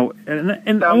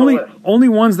 And only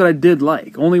ones that I did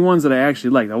only ones that I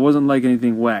actually liked. I wasn't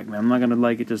anything whack, man. I'm not gonna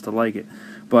like it just to like it,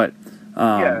 but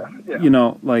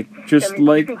just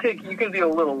you can be a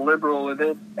little liberal with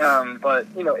it, but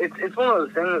it's one of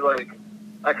those things.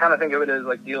 I kind of think of it as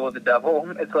deal with the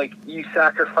devil. It's you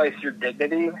sacrifice your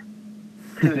dignity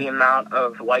to the amount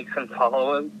of likes and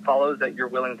follows that you're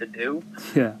willing to do.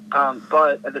 Yeah.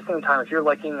 But at the same time, if you're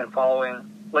liking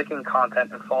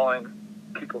content and following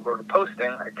people who are posting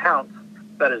accounts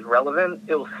that is relevant,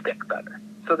 it'll stick better.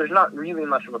 So there's not really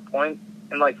much of a point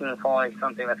in liking and following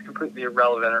something that's completely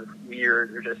irrelevant or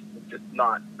weird or just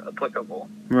not applicable.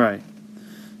 Right.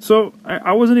 So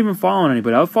I wasn't even following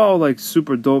anybody. I would follow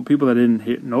super dope people that I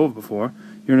didn't know of before.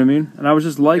 You know what I mean? And I was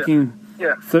just liking.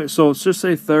 Yeah. So let's just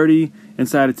say 30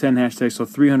 inside of 10 hashtags. So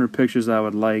 300 pictures I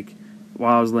would like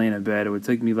while I was laying in bed. It would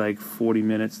take me 40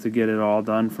 minutes to get it all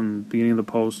done from the beginning of the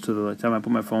post to the time I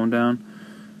put my phone down.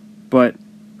 But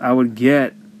I would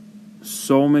get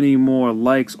so many more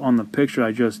likes on the picture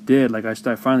I just did. I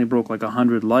finally broke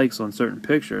 100 likes on certain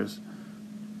pictures.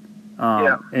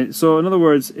 And so, in other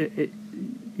words,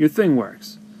 your thing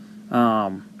works.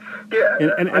 And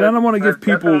I don't want to give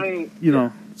people,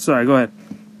 Sorry, go ahead.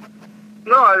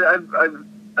 No, I've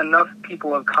enough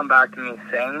people have come back to me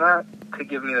saying that to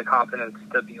give me the confidence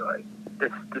to be like,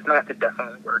 this method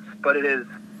definitely works. But it is,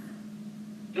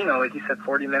 like you said,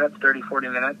 40 minutes, 30, 40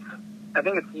 minutes. I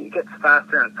think it gets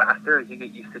faster and faster as you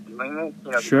get used to doing it.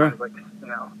 Sure. It becomes like,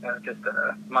 just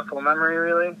a muscle memory,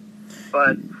 really.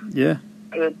 But yeah,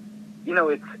 it's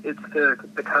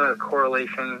the kind of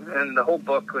correlation, and the whole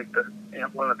book, like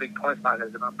one of the big points behind it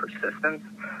is about persistence.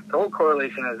 The whole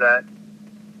correlation is that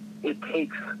it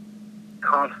takes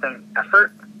constant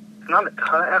effort. It's not a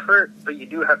ton of effort, but you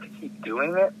do have to keep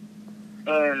doing it,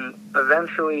 and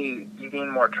eventually you gain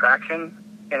more traction,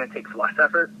 and it takes less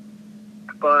effort.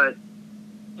 But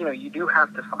you do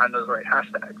have to find those right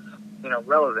hashtags,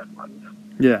 relevant ones.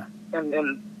 Yeah.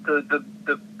 And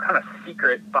the kind of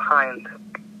secret behind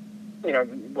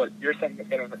what you're saying is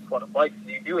getting this flood of likes,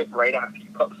 you do it right after you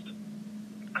post.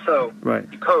 So right.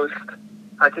 You post,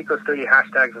 I take those 30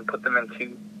 hashtags and put them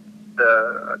into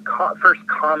the first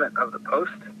comment of the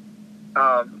post,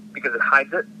 because it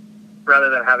hides it.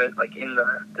 Rather than have it like in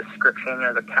the description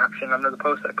or the caption under the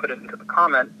post, I put it into the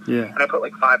comment. Yeah. And I put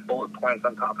like 5 bullet points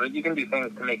on top of it. You can do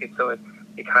things to make it so it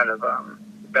kind of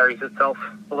buries itself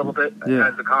a little bit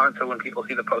as a comment, so when people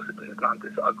see the post, it's not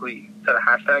this ugly set of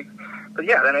hashtags. But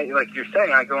yeah, then like you're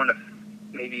saying, I go into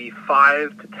maybe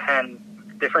 5 to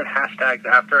 10 different hashtags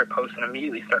after I post and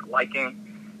immediately start liking,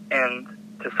 and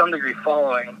to some degree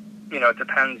following. It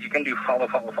depends. You can do follow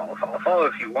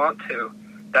if you want to.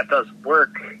 That does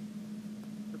work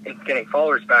in getting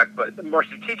followers back, but more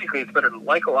strategically, it's better to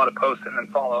like a lot of posts and then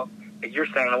follow. Like you're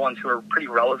saying, the ones who are pretty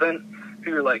relevant,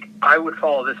 who you're like, I would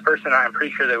follow this person, I'm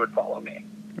pretty sure they would follow me.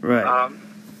 Right.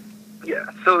 Yeah.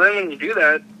 So then when you do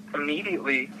that,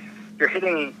 immediately you're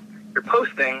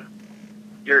posting,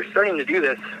 you're starting to do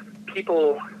this.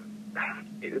 People,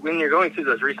 when you're going through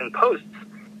those recent posts,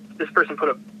 this person put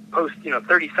a post,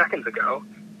 30 seconds ago,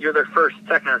 you're their first,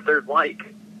 second, or third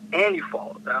like, and you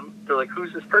followed them. They're like,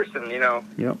 who's this person?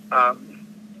 Yep.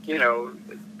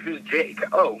 Who's Jake?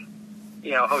 Oh,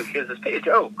 he has this page.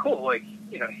 Oh, cool. Like,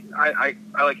 I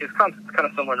like his content. It's kind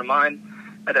of similar to mine.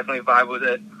 I definitely vibe with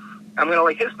it. I'm going to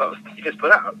like his post he just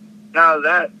put out. Now,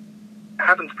 that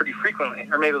happens pretty frequently,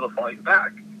 or maybe they'll follow you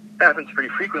back. That happens pretty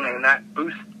frequently, and that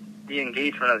boosts the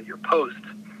engagement of your post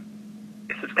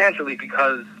substantially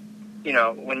because,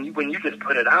 when you just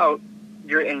put it out,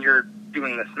 you're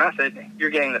doing this method, you're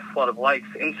getting this flood of likes.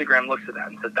 Instagram looks at that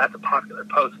and says, that's a popular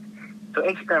post. So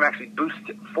Instagram actually boosts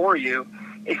it for you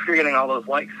if you're getting all those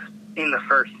likes in the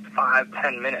first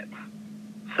 5-10 minutes.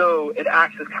 So it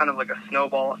acts as kind of like a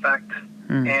snowball effect,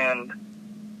 and,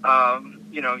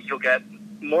 you'll get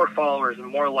more followers and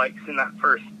more likes in that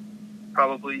first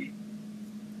probably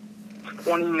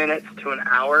 20 minutes to an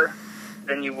hour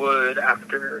than you would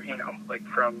after, like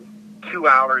from 2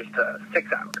 hours to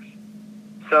 6 hours.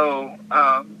 So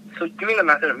doing the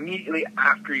method immediately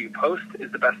after you post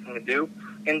is the best thing to do.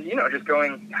 And, just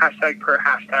going hashtag per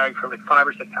hashtag for like 5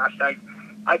 or 6 hashtags.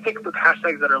 I pick the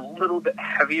hashtags that are a little bit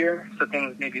heavier, so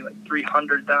things maybe like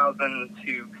 300,000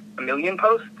 to 1 million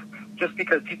posts, just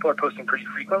because people are posting pretty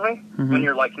frequently when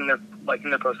you're liking their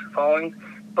posts or following.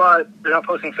 But they're not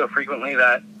posting so frequently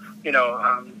that,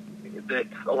 that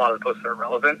a lot of the posts are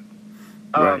irrelevant.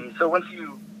 Right. So once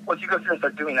you go through and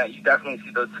start doing that, you definitely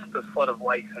see those flood of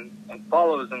likes and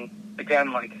follows. And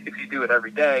again, like if you do it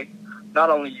every day, not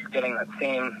only are you getting that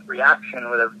same reaction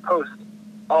with every post,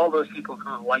 all those people who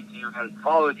have liked you and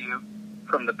followed you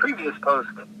from the previous post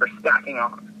are stacking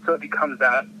on. So it becomes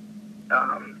that,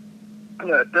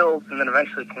 it builds and then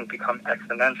eventually can become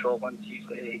exponential once you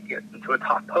say get into a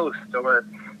top post or,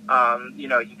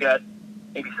 you get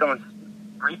maybe someone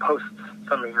reposts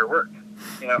some of your work,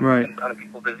 right. And a ton of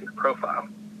people visit your profile.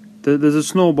 There's a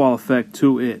snowball effect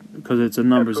to it because it's a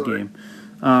numbers Absolutely.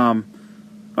 game.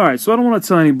 All right, so I don't want to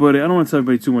tell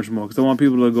anybody too much more because I want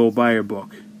people to go buy your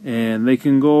book. And they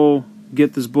can go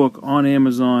get this book on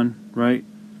Amazon, right?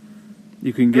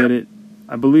 You can get it.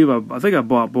 I think I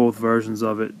bought both versions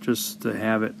of it just to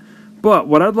have it. But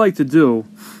what I'd like to do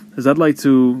is I'd like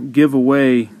to give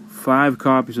away 5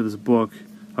 copies of this book.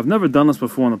 I've never done this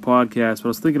before on the podcast, but I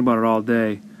was thinking about it all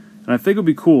day. And I think it would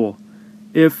be cool.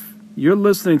 If you're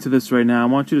listening to this right now, I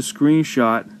want you to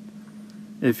screenshot.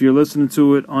 If you're listening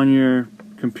to it on your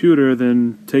computer,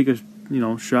 then take a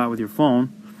shot with your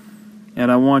phone. And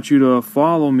I want you to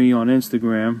follow me on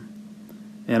Instagram.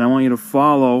 And I want you to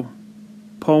follow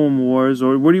Poem Wars,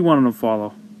 or what do you want them to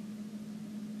follow?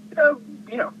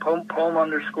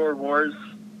 Poem_wars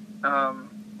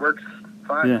works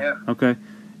fine. Yeah. Okay.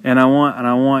 And I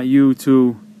want you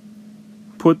to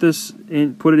put it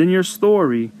in your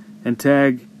story and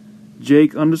tag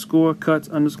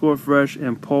Jake_cuts_fresh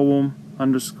and Poem_fresh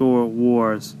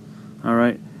 _wars. All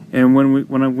right. And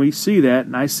when we see that,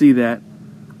 and I see that,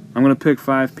 I'm going to pick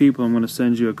 5 people. I'm going to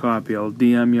send you a copy. I'll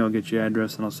DM you. I'll get your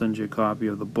address, and I'll send you a copy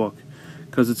of the book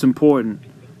because it's important.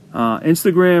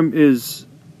 Instagram is,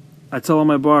 I tell all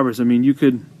my barbers, I mean, you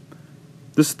could,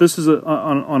 this is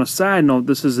on a side note,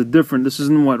 this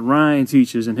isn't what Ryan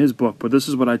teaches in his book, but this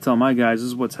is what I tell my guys. This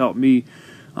is what's helped me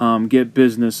get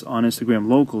business on Instagram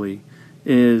locally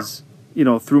is,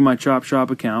 through my Chop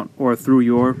Shop account or through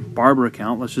your barber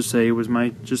account. Let's just say it was my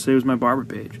barber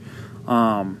page.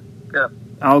 Yeah.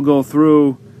 I'll go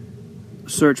through,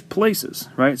 search places,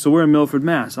 right? So we're in Milford,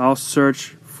 Mass. I'll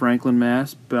search Franklin,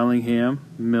 Mass, Bellingham,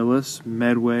 Millis,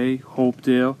 Medway,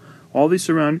 Hopedale, all these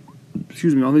surrounding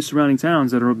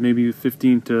towns that are maybe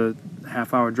 15 to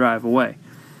half-hour drive away.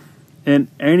 And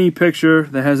any picture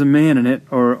that has a man in it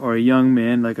or a young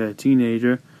man, like a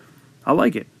teenager, I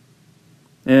like it.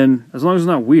 And as long as it's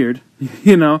not weird,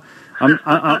 I'm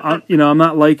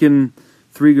not liking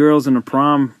 3 girls in a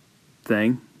prom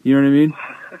thing. You know what I mean?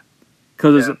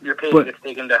 Because your page gets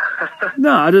taken down.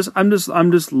 No,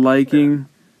 I'm just liking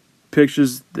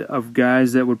pictures of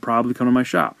guys that would probably come to my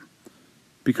shop.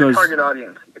 Because your target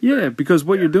audience. Yeah, because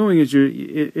what you're doing is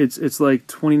it's like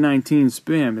 2019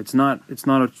 spam. It's not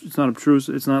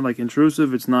obtrusive. It's not like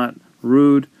intrusive. It's not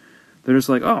rude. They're just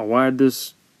like, oh, why did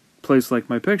this place like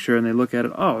my picture? And they look at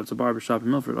it. Oh, it's a barbershop in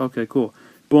Milford. Okay, cool.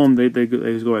 Boom. They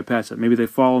just go right past it. Maybe they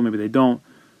follow. Maybe they don't.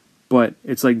 But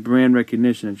it's like brand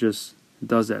recognition. It just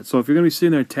does that. So if you're gonna be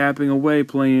sitting there tapping away,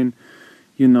 playing,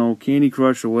 Candy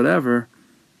Crush or whatever,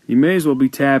 you may as well be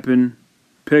tapping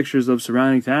pictures of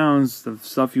surrounding towns, of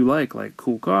stuff you like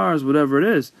cool cars, whatever it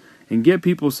is, and get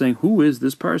people saying, "Who is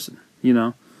this person?"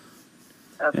 Absolutely.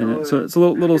 And so it's a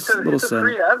little it's a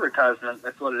free advertisement.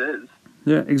 That's what it is.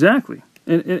 Yeah, exactly.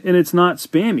 And it's not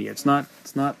spammy. It's not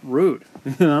rude.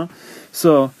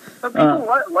 So but people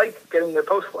like getting their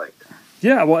post liked.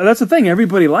 Yeah, well, that's the thing.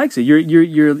 Everybody likes it.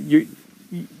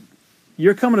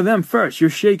 You're coming to them first.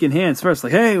 You're shaking hands first.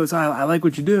 Like, hey, I like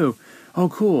what you do. Oh,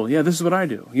 cool. Yeah, this is what I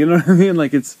do. You know what I mean?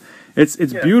 Like, it's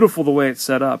beautiful the way it's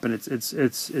set up, and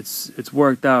it's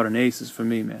worked out in aces for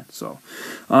me, man. So,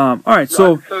 all right.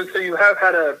 So you have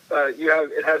had it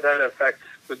has had an effect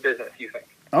with business. You think?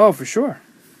 Oh, for sure.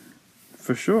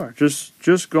 For sure.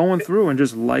 Just going through and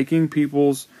just liking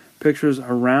people's pictures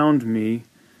around me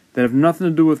that have nothing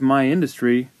to do with my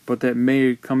industry, but that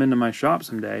may come into my shop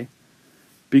someday.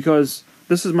 Because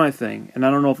this is my thing, and I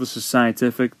don't know if this is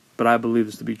scientific, but I believe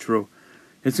this to be true.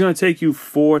 It's going to take you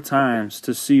 4 times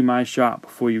to see my shop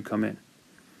before you come in.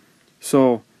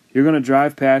 So you're going to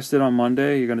drive past it on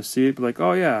Monday, you're going to see it, be like,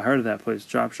 oh yeah, I heard of that place,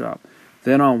 Chop Shop.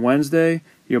 Then on Wednesday,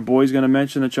 your boy's going to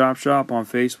mention the Chop Shop on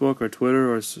Facebook or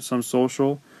Twitter or some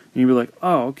social, and you'll be like,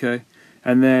 oh, okay.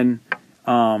 And then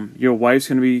your wife's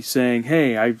going to be saying,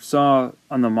 hey, I saw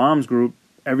on the mom's group,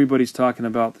 everybody's talking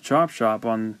about the Chop Shop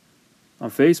on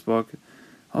Facebook.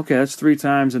 Okay, that's 3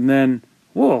 times. And then,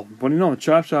 whoa, what do you know? The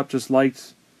Chop Shop just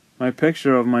liked my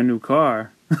picture of my new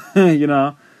car.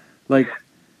 Like,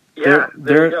 yeah,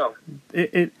 there you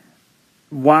go.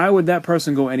 Why would that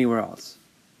person go anywhere else?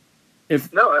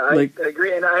 I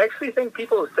agree, and I actually think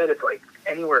people have said it's like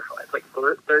anywhere from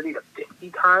 30 to 50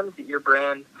 times that your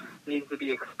brand needs to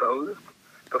be exposed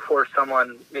before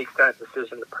someone makes that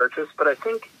decision to purchase. But I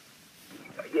think,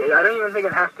 I don't even think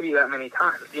it has to be that many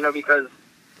times, because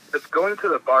if going to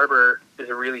the barber is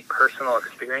a really personal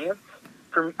experience.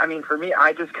 For me,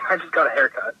 I just got a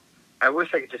haircut. I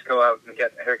wish I could just go out and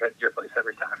get a haircut at your place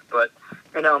every time. But,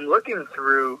 I'm looking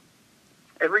through,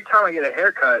 every time I get a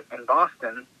haircut in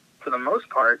Boston, for the most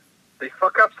part, they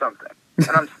fuck up something. And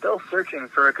I'm still searching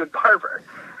for a good barber.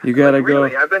 You gotta go.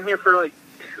 Really, I've been here for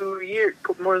 2 years,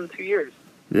 more than 2 years.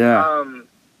 Yeah.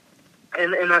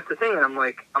 And that's the thing. And I'm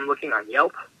looking on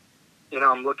Yelp.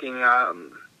 I'm looking,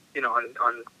 on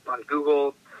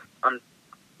Google. I'm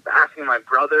asking my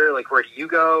brother, where do you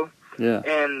go? Yeah.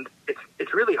 And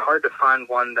it's really hard to find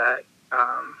one that,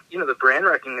 the brand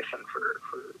recognition for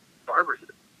barbers is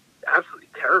absolutely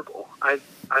terrible. I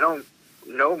don't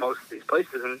know most of these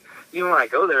places, and even when I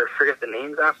go there, I forget the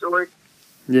names afterward.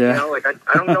 Yeah. I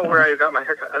don't know where I got my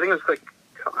haircut. I think it was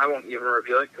I won't even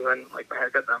reveal it because I didn't like my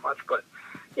haircut that much, but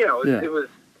it was,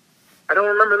 I don't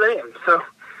remember the name. So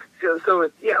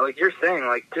like you're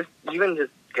saying, just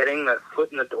getting the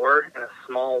foot in the door in a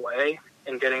small way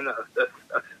and getting the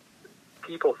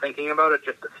people thinking about it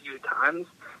just a few times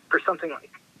for something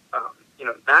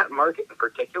that market in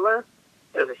particular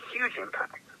has a huge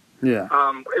impact. Yeah.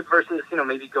 Versus,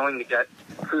 maybe going to get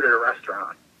food at a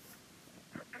restaurant.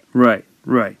 Right.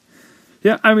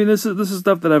 Yeah, this is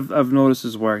stuff that I've noticed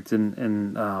has worked,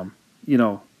 and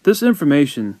this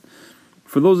information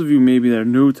for those of you maybe that are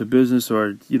new to business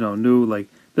or, new, like,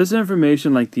 this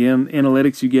information, like the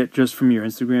analytics you get just from your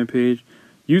Instagram page,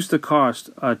 used to cost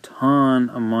a ton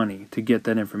of money to get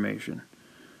that information.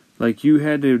 Like, you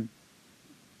had to,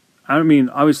 I mean,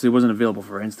 obviously it wasn't available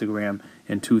for Instagram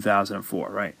in 2004,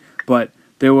 right? But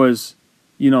there was,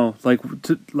 like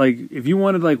if you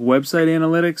wanted, like, website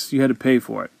analytics, you had to pay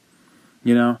for it,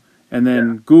 And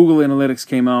then Google Analytics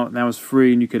came out, and that was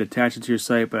free, and you could attach it to your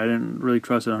site, but I didn't really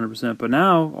trust it 100%. But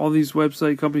now, all these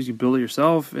website companies, you build it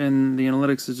yourself, and the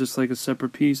analytics is just like a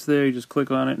separate piece there. You just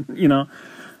click on it,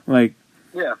 Like,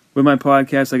 with my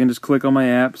podcast, I can just click on my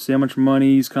app, see how much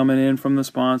money is coming in from the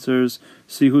sponsors,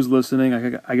 see who's listening.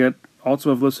 I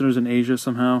also have listeners in Asia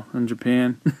somehow, in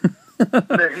Japan.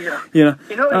 There you go.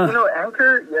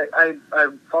 Anchor, I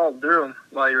followed through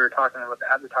while you were talking about the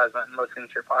advertisement and listening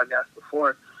to your podcast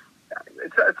before.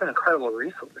 It's an incredible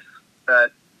resource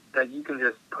that you can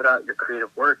just put out your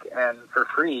creative work and for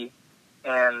free,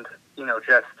 and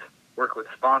just work with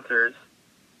sponsors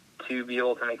to be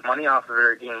able to make money off of it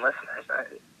or gain listeners.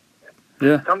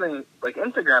 Something like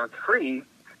Instagram, it's free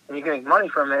and you can make money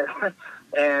from it,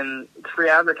 and it's free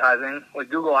advertising. Like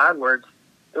Google AdWords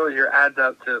throws your ads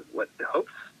out to what it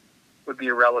hopes would be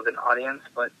a relevant audience,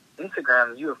 but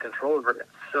Instagram, you have control over it. It's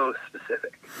so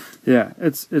specific. Yeah,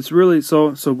 it's really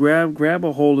so grab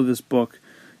a hold of this book.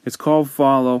 It's called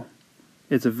Follow.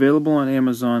 It's available on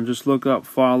Amazon. Just look up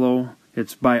Follow.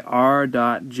 It's by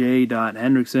R.J.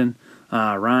 Hendrickson,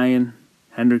 Ryan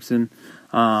Hendrickson.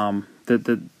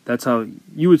 That's how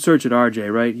you would search it,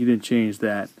 RJ, right? You didn't change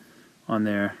that on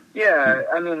there. Yeah,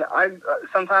 I mean, I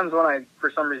sometimes when for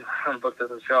some reason a book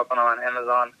doesn't show up on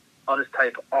Amazon, I'll just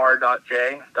type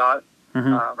R.J.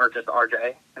 Or just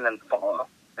RJ, and then follow,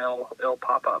 and it'll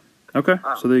pop up. Okay,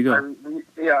 so there you go. I've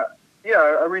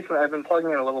been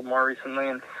plugging it a little more recently,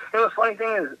 and the funny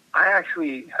thing is, I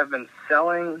actually have been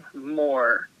selling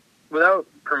more without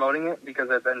promoting it because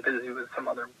I've been busy with some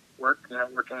other work,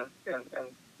 working in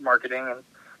marketing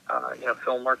and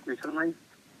film work recently.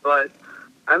 But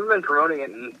I haven't been promoting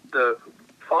it, and the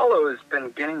Follow has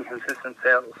been getting consistent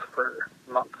sales for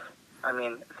months. I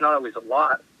mean, it's not always a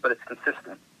lot, but it's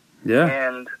consistent. Yeah.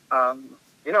 And,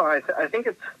 I think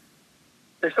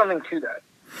there's something to that.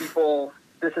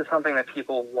 This is something that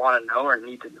people want to know or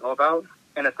need to know about.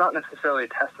 And it's not necessarily a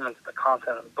testament to the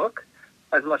content of the book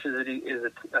as much as it is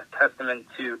a testament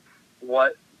to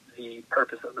what the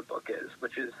purpose of the book is,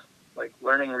 which is like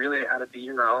learning really how to be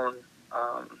your own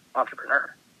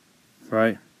entrepreneur.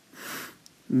 Right.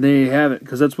 There you have it,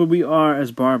 because that's what we are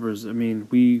as barbers. I mean,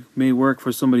 we may work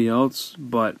for somebody else,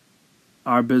 but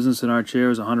our business in our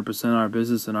chair is 100% our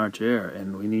business in our chair,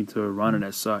 and we need to run it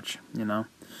as such,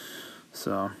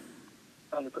 So.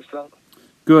 100%.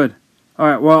 Good. All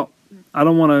right, well, I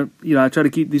don't want to, I try to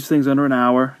keep these things under an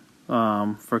hour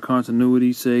for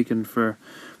continuity's sake and for,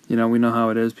 we know how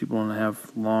it is. People don't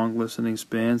have long listening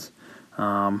spans.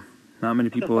 Not many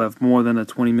people have more than a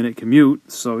 20-minute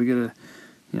commute, so we got to,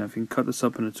 if you can cut this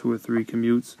up into 2 or 3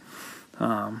 commutes,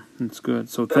 it's good.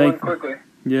 So thank you.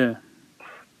 Yeah.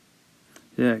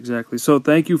 Yeah, exactly. So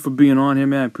thank you for being on here,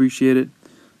 man. I appreciate it.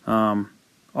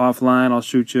 Offline, I'll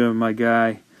shoot you my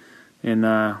guy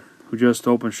who just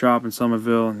opened shop in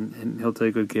Somerville, and he'll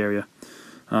take good care of you.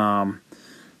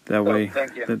 That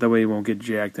way you won't get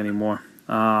jacked anymore.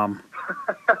 So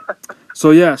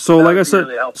like I said,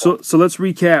 really so let's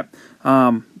recap.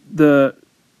 The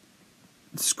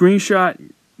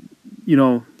screenshot,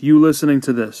 you listening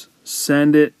to this,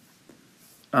 send it.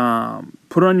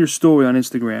 Put on your story on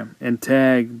Instagram and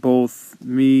tag both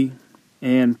me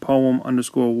and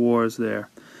Poem_Wars there,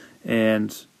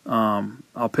 and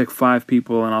I'll pick 5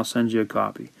 people and I'll send you a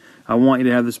copy. I want you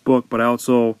to have this book, but I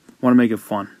also want to make it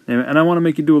fun, and I want to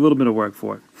make you do a little bit of work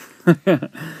for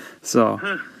it. So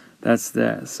that's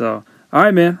that. So all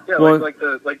right, man. Yeah, well, like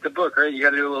the book, right? You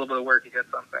got to do a little bit of work to get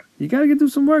something. You got to do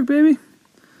some work, baby.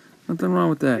 Nothing wrong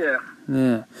with that.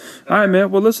 Yeah. All right,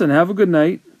 man. Well, listen. Have a good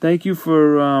night. Thank you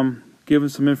for giving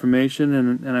some information,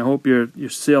 and I hope your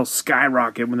sales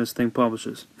skyrocket when this thing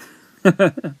publishes.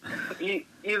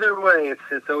 Either way,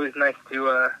 it's always nice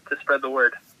to spread the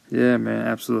word. Yeah, man.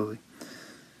 Absolutely.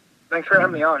 Thanks for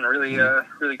having me on. Really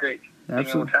great. Absolutely. Being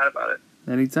able to chat about it.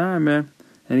 Anytime, man.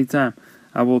 Anytime.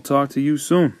 I will talk to you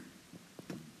soon.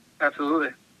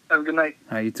 Absolutely. Have a good night.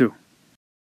 You too.